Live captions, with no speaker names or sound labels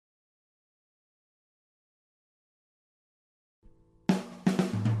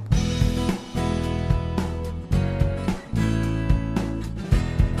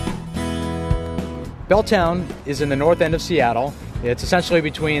Belltown is in the north end of Seattle. It's essentially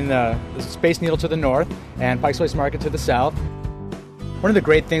between the Space Needle to the north and Pike's Place Market to the south. One of the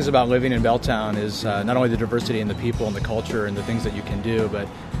great things about living in Belltown is not only the diversity in the people and the culture and the things that you can do, but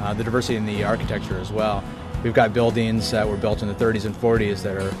the diversity in the architecture as well. We've got buildings that were built in the 30s and 40s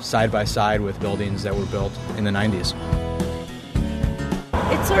that are side by side with buildings that were built in the 90s.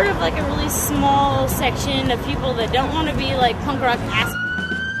 It's sort of like a really small section of people that don't want to be like punk rock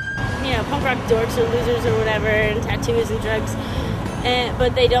punk rock dorks or losers or whatever, and tattoos and drugs,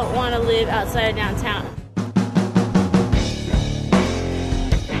 but they don't want to live outside of downtown.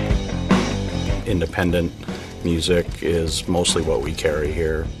 Independent music is mostly what we carry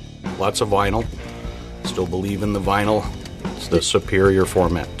here. Lots of vinyl. Still believe in the vinyl. It's the superior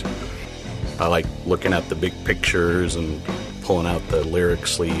format. I like looking at the big pictures and pulling out the lyric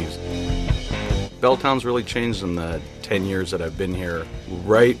sleeves. Belltown's really changed in the 10 years that I've been here.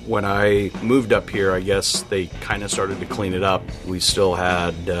 Right when I moved up here, I guess they kind of started to clean it up. We still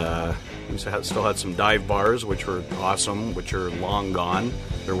had some dive bars, which were awesome, which are long gone.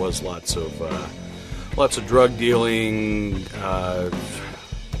 There was lots of drug dealing,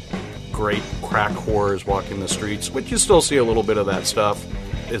 great crack whores walking the streets, which you still see a little bit of that stuff.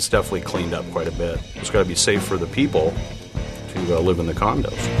 It's definitely cleaned up quite a bit. It's got to be safe for the people to live in the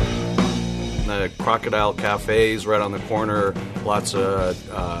condos. The Crocodile Cafes right on the corner, lots of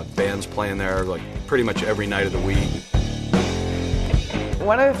bands playing there, like pretty much every night of the week.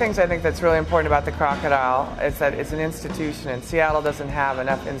 One of the things I think that's really important about the Crocodile is that it's an institution, and Seattle doesn't have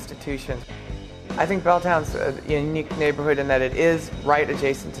enough institutions. I think Belltown's a unique neighborhood in that it is right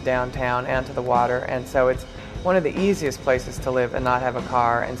adjacent to downtown and to the water, and so it's one of the easiest places to live and not have a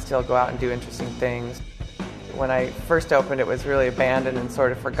car and still go out and do interesting things. When I first opened, it was really abandoned and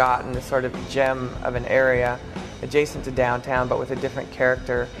sort of forgotten, this sort of gem of an area adjacent to downtown but with a different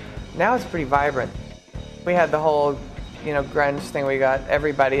character. Now it's pretty vibrant. We had the whole grunge thing, we got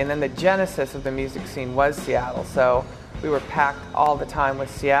everybody, and then the genesis of the music scene was Seattle, so we were packed all the time with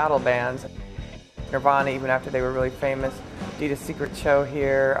Seattle bands. Nirvana, even after they were really famous, did a secret show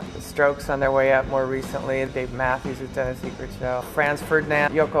here. The Strokes on their way up more recently. Dave Matthews has done a secret show. Franz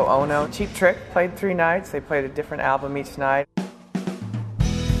Ferdinand, Yoko Ono. Cheap Trick played 3 nights. They played a different album each night.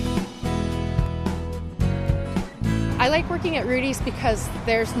 I like working at Rudy's because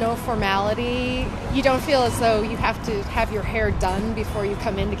there's no formality. You don't feel as though you have to have your hair done before you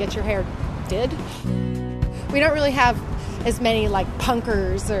come in to get your hair did. We don't really have as many like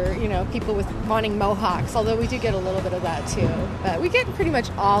punkers or people with wanting mohawks, although we do get a little bit of that too. We get pretty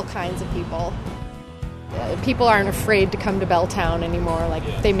much all kinds of people. People aren't afraid to come to Belltown anymore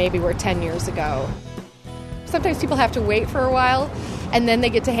like they maybe were 10 years ago. Sometimes people have to wait for a while and then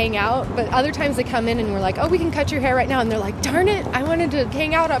they get to hang out, but other times they come in and we're like, oh, we can cut your hair right now, and they're like, darn it, I wanted to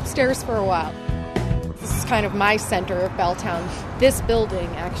hang out upstairs for a while. This is kind of my center of Belltown. This building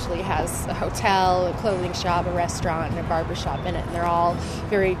actually has a hotel, a clothing shop, a restaurant, and a barber shop in it, and they're all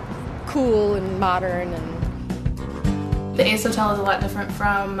very cool and modern. And the Ace Hotel is a lot different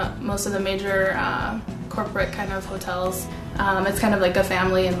from most of the major corporate kind of hotels. It's kind of like a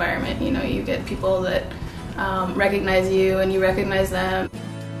family environment. You get people that recognize you and you recognize them.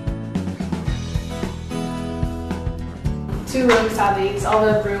 2 room savis. All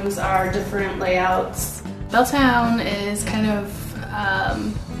the rooms are different layouts. Belltown is kind of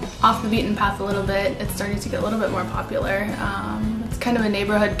off the beaten path a little bit. It's starting to get a little bit more popular. It's kind of a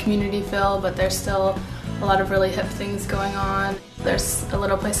neighborhood community feel, but there's still a lot of really hip things going on. There's a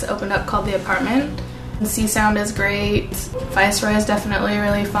little place that opened up called The Apartment. Sea Sound is great. Viceroy is definitely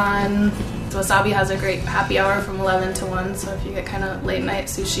really fun. Wasabi has a great happy hour from 11 to 1, so if you get kind of late night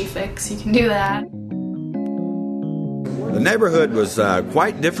sushi fix, you can do that. The neighborhood was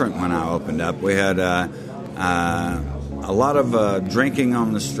quite different when I opened up. We had a lot of drinking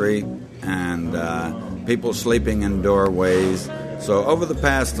on the street and people sleeping in doorways. So over the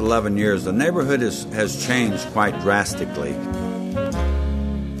past 11 years, the neighborhood has changed quite drastically.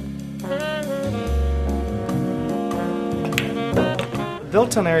 The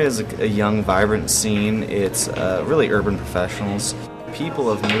Belltown area is a young, vibrant scene. It's really urban professionals.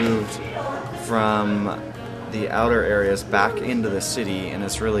 People have moved from the outer areas back into the city, and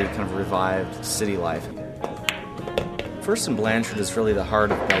it's really kind of revived city life. First and Blanchard is really the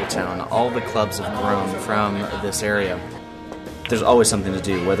heart of Belltown. All the clubs have grown from this area. There's always something to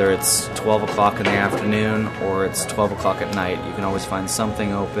do, whether it's 12 o'clock in the afternoon or it's 12 o'clock at night. You can always find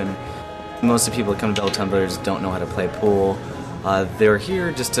something open. Most of the people that come to Belltown just don't know how to play pool. They're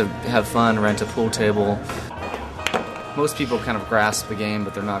here just to have fun, rent a pool table. Most people kind of grasp the game,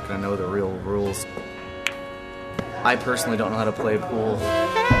 but they're not going to know the real rules. I personally don't know how to play pool.